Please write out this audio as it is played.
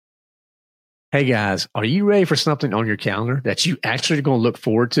Hey guys, are you ready for something on your calendar that you actually are going to look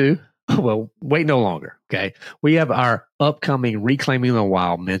forward to? Well, wait no longer. Okay. We have our upcoming Reclaiming the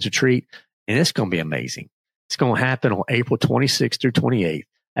Wild men's retreat, and it's going to be amazing. It's going to happen on April 26th through 28th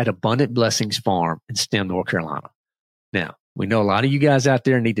at Abundant Blessings Farm in Stem, North Carolina. Now, we know a lot of you guys out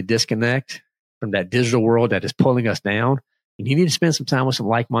there need to disconnect from that digital world that is pulling us down, and you need to spend some time with some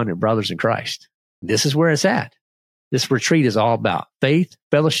like-minded brothers in Christ. This is where it's at. This retreat is all about faith,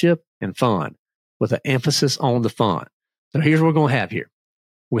 fellowship, and fun, with an emphasis on the fun. So here's what we're going to have here.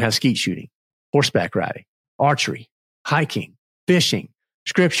 We have skeet shooting, horseback riding, archery, hiking, fishing,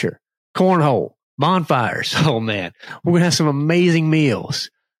 scripture, cornhole, bonfires. Oh man, we're going to have some amazing meals.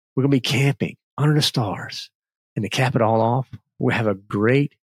 We're going to be camping under the stars. And to cap it all off, we have a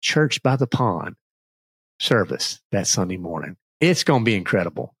great church by the pond service that Sunday morning. It's going to be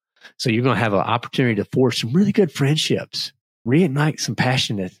incredible. So you're going to have an opportunity to forge some really good friendships, reignite some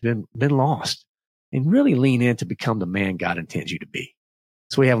passion that's been lost, and really lean in to become the man God intends you to be.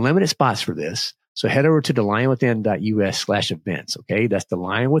 So we have limited spots for this. So head over to thelionwithin.us/events. Okay. That's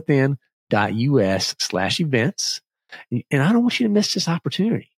thelionwithin.us/events. And I don't want you to miss this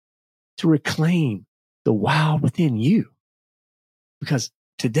opportunity to reclaim the wild within you, because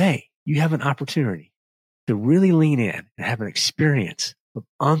today you have an opportunity to really lean in and have an experience of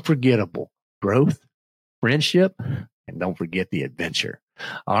unforgettable growth, friendship, and don't forget the adventure.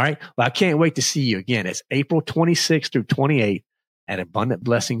 All right. Well, I can't wait to see you again. It's April 26th through 28th at Abundant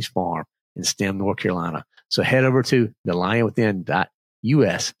Blessings Farm in Stem, North Carolina. So head over to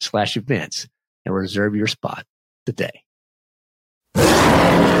thelionwithin.us/events and reserve your spot today.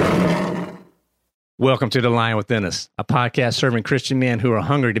 Welcome to The Lion Within Us, a podcast serving Christian men who are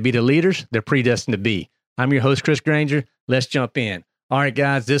hungry to be the leaders they're predestined to be. I'm your host, Chris Granger. Let's jump in. All right,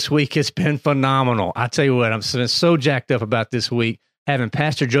 guys, this week has been phenomenal. I tell you what, I'm so jacked up about this week, having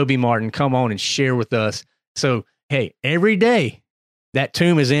Pastor Joby Martin come on and share with us. So, hey, every day that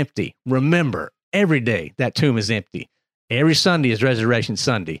tomb is empty. Remember, every day that tomb is empty. Every Sunday is Resurrection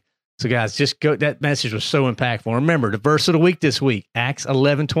Sunday. So, guys, just go. That message was so impactful. Remember, the verse of the week this week, Acts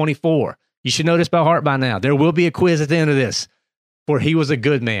 11:24. You should know this by heart by now. There will be a quiz at the end of this. For he was a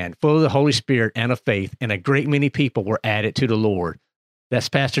good man, full of the Holy Spirit and of faith, and a great many people were added to the Lord. That's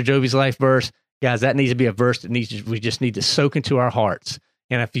Pastor Joby's life verse. Guys, that needs to be a verse that we just need to soak into our hearts.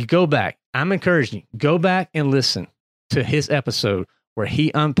 And if you go back, I'm encouraging you, go back and listen to his episode where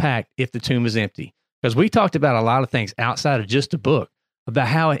he unpacked If the Tomb is Empty. Because we talked about a lot of things outside of just the book, about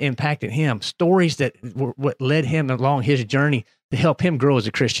how it impacted him, stories that were what led him along his journey to help him grow as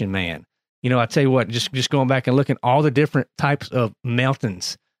a Christian man. You know, I tell you what, just going back and looking at all the different types of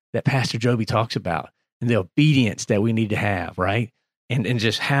mountains that Pastor Joby talks about and the obedience that we need to have, right? And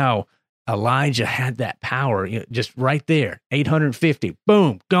just how Elijah had that power, you know, just right there, 850,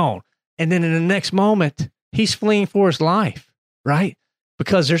 boom, gone. And then in the next moment, he's fleeing for his life, right?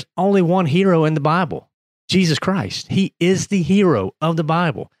 Because there's only one hero in the Bible, Jesus Christ. He is the hero of the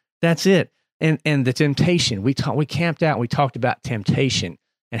Bible. That's it. And the temptation, we camped out and we talked about temptation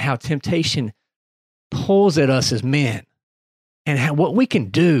and how temptation pulls at us as men and what we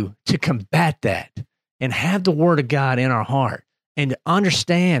can do to combat that and have the word of God in our heart and to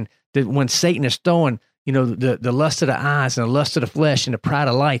understand that when Satan is throwing, you know, the lust of the eyes and the lust of the flesh and the pride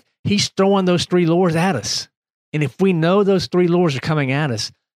of life, he's throwing those three lures at us. And if we know those three lures are coming at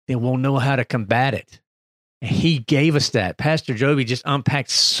us, then we'll know how to combat it. And he gave us that. Pastor Joby just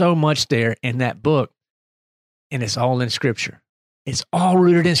unpacked so much there in that book, and it's all in Scripture. It's all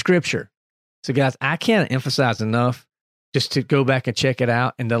rooted in Scripture. So, guys, I can't emphasize enough just to go back and check it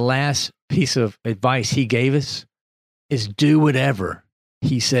out. And the last piece of advice he gave us is do whatever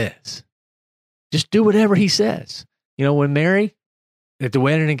he says. Just do whatever he says. You know, when Mary at the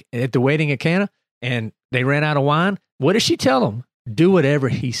wedding at Cana and they ran out of wine, what did she tell them? Do whatever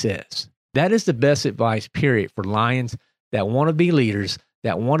he says. That is the best advice, period, for lions that want to be leaders,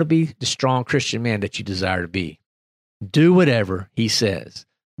 that want to be the strong Christian man that you desire to be. Do whatever he says.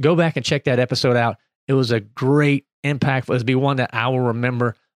 Go back and check that episode out. It was a great impact. It'll be one that I will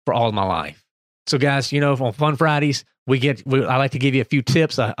remember for all of my life. So, guys, you know, on Fun Fridays, I like to give you a few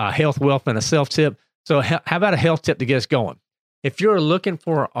tips, a health, wealth, and a self tip. So how about a health tip to get us going? If you're looking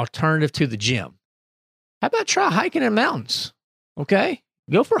for an alternative to the gym, how about try hiking in mountains? Okay,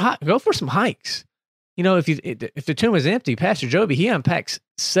 go for some hikes. You know, if the tomb is empty, Pastor Joby, he unpacks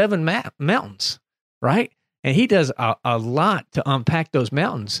 7 mountains, right? And he does a lot to unpack those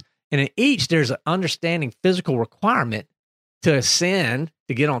mountains. And in each, there's an understanding physical requirement to ascend,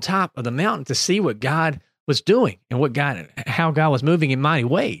 to get on top of the mountain, to see what God was doing and how God was moving in mighty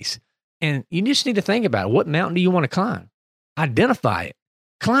ways. And you just need to think about it. What mountain do you want to climb? Identify it.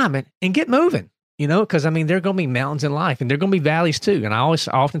 climb it and get moving, because there are going to be mountains in life and there are going to be valleys too. And I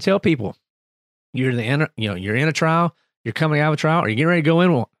often tell people, you're in a trial, you're coming out of a trial, or you're getting ready to go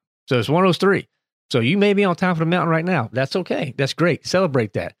in one. So it's one of those three. So you may be on top of the mountain right now. That's okay. That's great.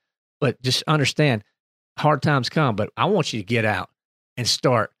 Celebrate that. But just understand, hard times come, but I want you to get out and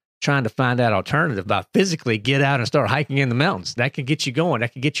start trying to find that alternative by physically get out and start hiking in the mountains. That can get you going.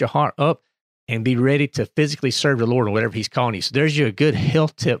 That can get your heart up and be ready to physically serve the Lord or whatever he's calling you. So there's a good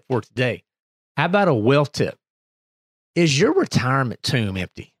health tip for today. How about a wealth tip? Is your retirement tomb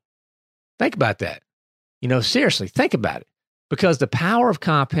empty? Think about that. Seriously, think about it. Because the power of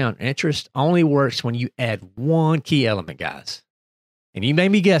compound interest only works when you add one key element, guys. And you may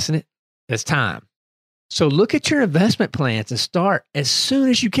be guessing it. That's time. So look at your investment plans and start as soon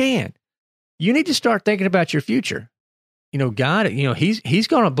as you can. You need to start thinking about your future. God, he's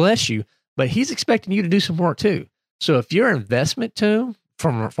going to bless you, but he's expecting you to do some work too. So if your investment tomb,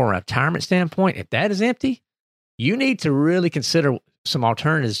 from a retirement standpoint, if that is empty, you need to really consider some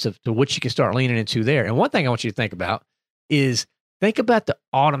alternatives to what you can start leaning into there. And one thing I want you to think about is think about the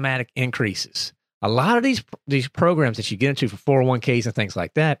automatic increases. A lot of these programs that you get into for 401ks and things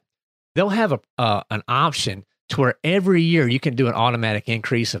like that, they'll have an option to where every year you can do an automatic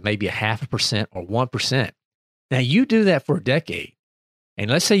increase of maybe 0.5% or 1%. Now you do that for a decade.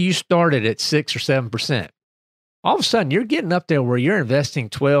 And let's say you started at 6 or 7%. All of a sudden you're getting up there where you're investing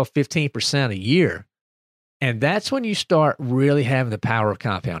 12, 15% a year. And that's when you start really having the power of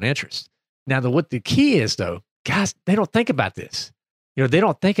compound interest. Now, what the key is, though, guys, they don't think about this. They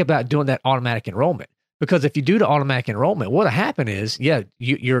don't think about doing that automatic enrollment. Because if you do the automatic enrollment, what'll happen is,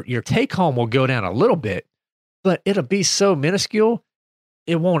 your take home will go down a little bit, but it'll be so minuscule,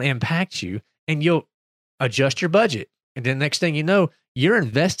 it won't impact you, and you'll adjust your budget. And then next thing you know, you're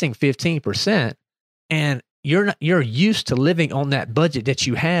investing 15%, and you're used to living on that budget that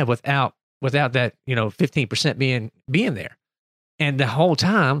you have without that 15% being there. And the whole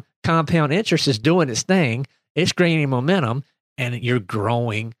time, compound interest is doing its thing. It's gaining momentum, and you're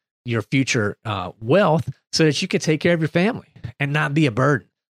growing your future wealth so that you can take care of your family and not be a burden.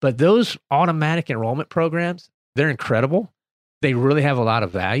 But those automatic enrollment programs, they're incredible. They really have a lot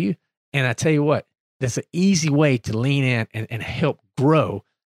of value. And I tell you what, that's an easy way to lean in and help grow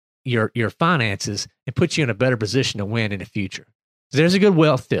your finances and put you in a better position to win in the future. So there's a good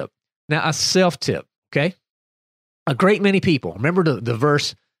wealth tip. Now, a self tip, okay? A great many people, remember the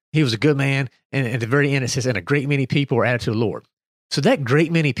verse, he was a good man, and at the very end it says, and a great many people were added to the Lord. So that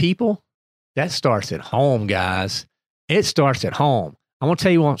great many people, that starts at home, guys. It starts at home. I want to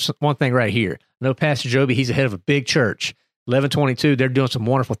tell you one thing right here. I know Pastor Joby, he's the head of a big church, 1122, they're doing some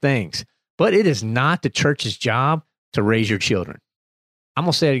wonderful things. But it is not the church's job to raise your children. I'm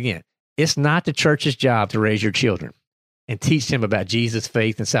going to say it again. It's not the church's job to raise your children and teach them about Jesus,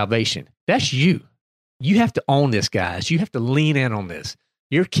 faith, and salvation. That's you. You have to own this, guys. You have to lean in on this.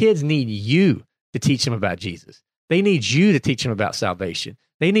 Your kids need you to teach them about Jesus. They need you to teach them about salvation.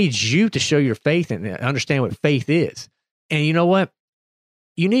 They need you to show your faith and understand what faith is. And you know what?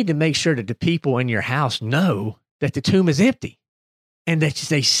 You need to make sure that the people in your house know that the tomb is empty and that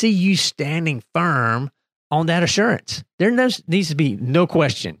they see you standing firm on that assurance. There needs to be no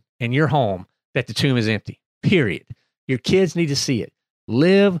question in your home that the tomb is empty, period. Your kids need to see it.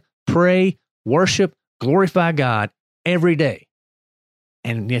 Live, pray, worship, glorify God every day.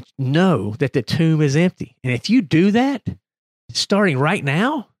 And yet know that the tomb is empty. And if you do that, starting right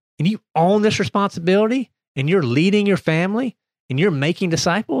now, and you own this responsibility, and you're leading your family, and you're making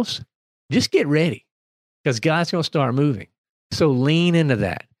disciples, just get ready, because God's going to start moving. So lean into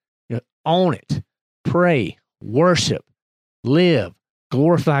that. Own it. Pray, worship, live,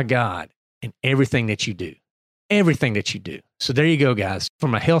 glorify God in everything that you do. Everything that you do. So there you go, guys.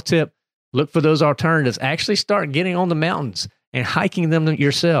 From a health tip, look for those alternatives. Actually start getting on the mountains and hiking them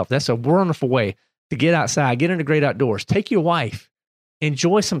yourself. That's a wonderful way to get outside, get into great outdoors. Take your wife,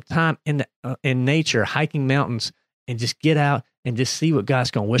 enjoy some time in nature, hiking mountains, and just get out and just see what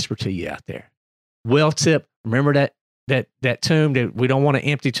God's going to whisper to you out there. Well tip, remember that tomb, that we don't want an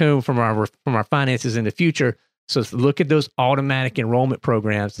empty tomb from our finances in the future. So look at those automatic enrollment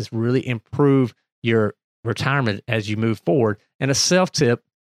programs that really improve your retirement as you move forward. And a self tip,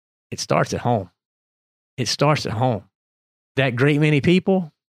 it starts at home. It starts at home. That great many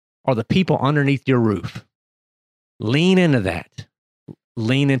people are the people underneath your roof. Lean into that.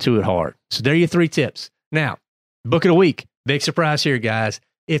 Lean into it hard. So there are your 3 tips. Now, book of the week. Big surprise here, guys.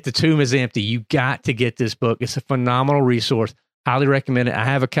 If the tomb is empty, you got to get this book. It's a phenomenal resource. Highly recommend it. I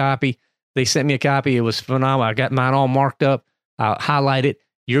have a copy. They sent me a copy. It was phenomenal. I got mine all marked up. I'll highlight it.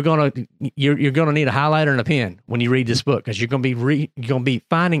 you're gonna need a highlighter and a pen when you read this book, because you're gonna be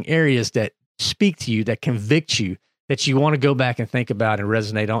finding areas that speak to you, that convict you, that you want to go back and think about and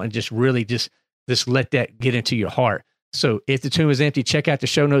resonate on, and just really just let that get into your heart. So If the Tomb is Empty, check out the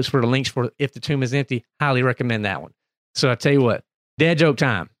show notes for the links for If the Tomb is Empty. Highly recommend that one. So I tell you what, dad joke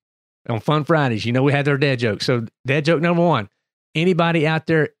time on Fun Fridays. You know we had their dad joke. So dad joke number one: anybody out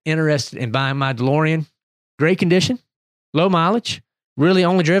there interested in buying my DeLorean? Great condition, low mileage, really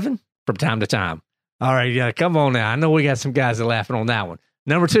only driven from time to time. All right, yeah, come on now. I know we got some guys that are laughing on that one.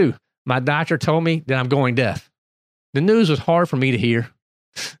 Number two, my doctor told me that I'm going deaf. The news was hard for me to hear.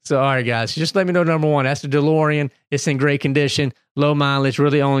 So, all right, guys, just let me know. Number one, that's the DeLorean. It's in great condition, low mileage,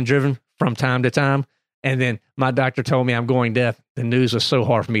 really only driven from time to time. And then my doctor told me I'm going deaf. The news was so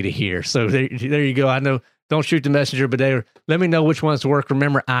hard for me to hear. So there you go. I know, don't shoot the messenger, but let me know which ones work.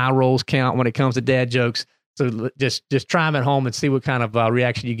 Remember, eye rolls count when it comes to dad jokes. So just try them at home and see what kind of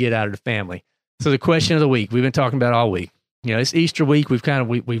reaction you get out of the family. So the question of the week, we've been talking about all week. You know, it's Easter week.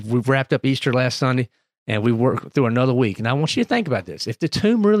 We've wrapped up Easter last Sunday, and we worked through another week. And I want you to think about this. If the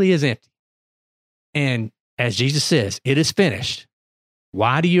tomb really is empty, and as Jesus says, it is finished,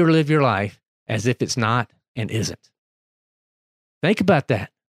 why do you live your life as if it's not and isn't? Think about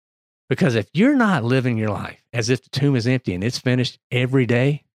that. Because if you're not living your life as if the tomb is empty and it's finished every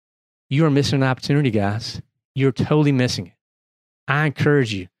day, you are missing an opportunity, guys. You're totally missing it. I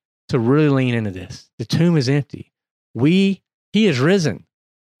encourage you to really lean into this. The tomb is empty. He is risen.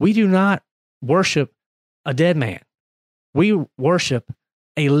 We do not worship a dead man. We worship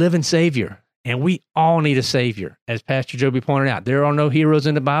a living Savior, and we all need a Savior. As Pastor Joby pointed out, there are no heroes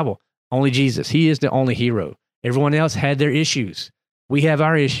in the Bible, only Jesus. He is the only hero. Everyone else had their issues. We have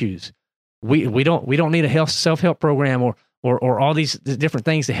our issues. We don't need a self-help program or all these different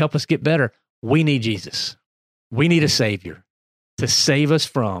things to help us get better. We need Jesus. We need a Savior to save us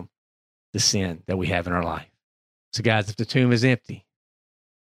from the sin that we have in our life. So guys, if the tomb is empty,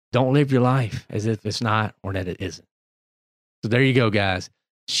 don't live your life as if it's not or that it isn't. So there you go, guys.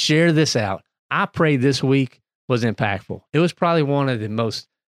 Share this out. I pray this week was impactful. It was probably one of the most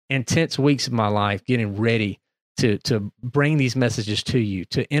intense weeks of my life, getting ready to bring these messages to you,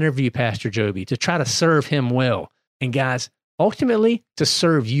 to interview Pastor Joby, to try to serve him well. And guys, ultimately, to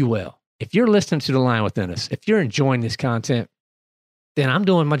serve you well. If you're listening to The Lion Within Us, if you're enjoying this content, then I'm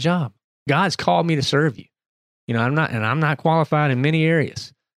doing my job. God's called me to serve you. You know, I'm not qualified in many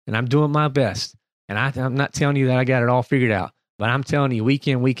areas, and I'm doing my best. And I'm not telling you that I got it all figured out, but I'm telling you, week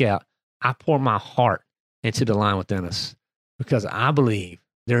in, week out, I pour my heart into The Lion Within Us, because I believe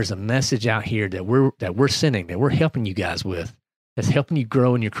there's a message out here that we're sending, that we're helping you guys with, that's helping you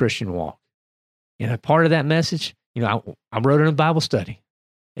grow in your Christian walk. And a part of that message, you know, I wrote it in a Bible study.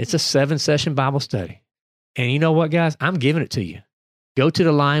 It's a 7-session Bible study. And you know what, guys? I'm giving it to you. Go to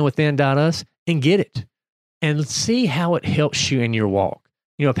thelionwithin.us and get it. And see how it helps you in your walk.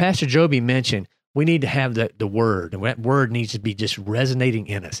 You know, Pastor Joby mentioned we need to have the word, and that word needs to be just resonating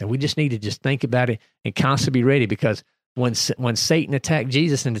in us. And we just need to just think about it and constantly be ready, because when Satan attacked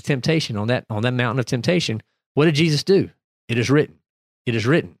Jesus in the temptation on that mountain of temptation, what did Jesus do? It is written. It is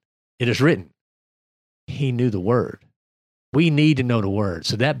written. It is written. He knew the word. We need to know the word.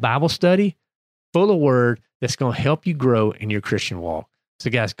 So that Bible study, full of word, that's going to help you grow in your Christian walk. So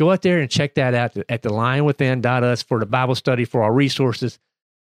guys, go out there and check that out at thelionwithin.us for the Bible study, for our resources.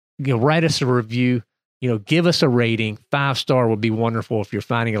 You know, write us a review. You know, give us a rating. 5-star would be wonderful if you're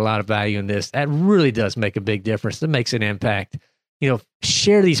finding a lot of value in this. That really does make a big difference. It makes an impact. You know,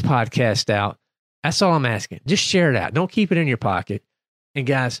 share these podcasts out. That's all I'm asking. Just share it out. Don't keep it in your pocket. And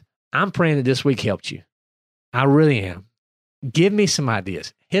guys, I'm praying that this week helped you. I really am. Give me some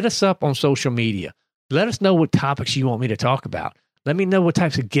ideas. Hit us up on social media. Let us know what topics you want me to talk about. Let me know what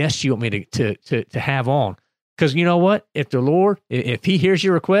types of guests you want me to have on. Because you know what? If the Lord, if he hears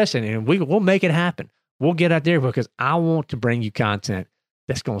your request, and we'll make it happen. We'll get out there, because I want to bring you content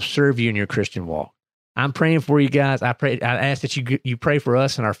that's going to serve you in your Christian walk. I'm praying for you guys. I ask that you pray for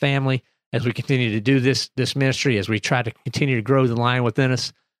us and our family as we continue to do this ministry, as we try to continue to grow the Lion Within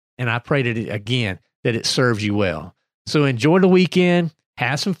Us. And I pray that it serves you well. So enjoy the weekend,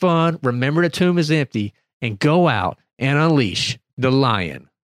 have some fun, remember the tomb is empty, and go out and unleash the lion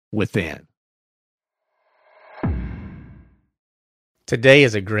within. Today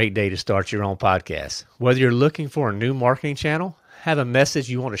is a great day to start your own podcast. Whether you're looking for a new marketing channel, have a message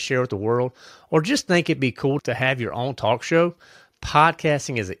you want to share with the world, or just think it'd be cool to have your own talk show,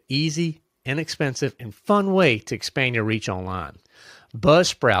 podcasting is an easy, inexpensive, and fun way to expand your reach online.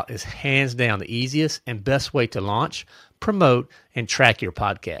 Buzzsprout is hands down the easiest and best way to launch, promote, and track your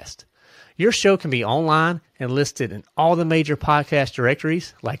podcast. Your show can be online and listed in all the major podcast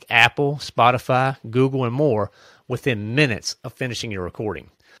directories like Apple, Spotify, Google, and more within minutes of finishing your recording.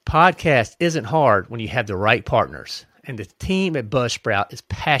 Podcast isn't hard when you have the right partners, and the team at Buzzsprout is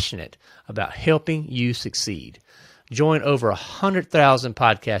passionate about helping you succeed. Join over 100,000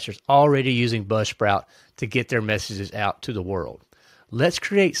 podcasters already using Buzzsprout to get their messages out to the world. Let's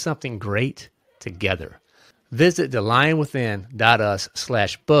create something great together. Visit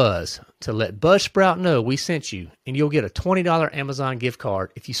thelionwithin.us/buzz to let Buzzsprout know we sent you, and you'll get a $20 Amazon gift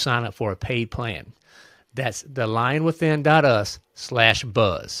card if you sign up for a paid plan. That's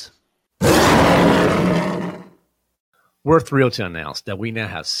thelionwithin.us/buzz. We're thrilled to announce that we now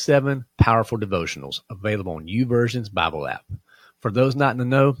have 7 powerful devotionals available on YouVersion's Bible app. For those not in the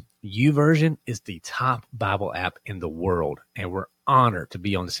know, YouVersion is the top Bible app in the world, and we're honored to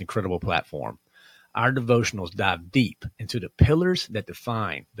be on this incredible platform. Our devotionals dive deep into the pillars that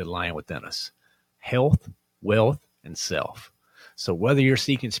define the lion within us: health, wealth, and self. So whether you're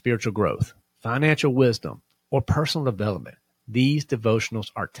seeking spiritual growth, financial wisdom, or personal development, these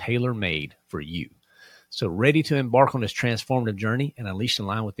devotionals are tailor-made for you. So ready to embark on this transformative journey and unleash the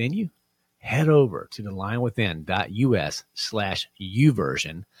lion within you? Head over to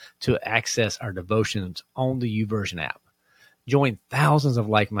thelionwithin.us/YouVersion to access our devotions on the YouVersion app. Join thousands of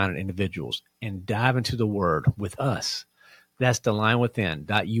like-minded individuals and dive into the Word with us. That's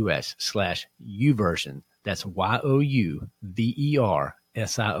thelionwithin.us/YouVersion. That's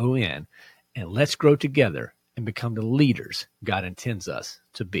YOUVERSION. And let's grow together and become the leaders God intends us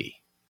to be.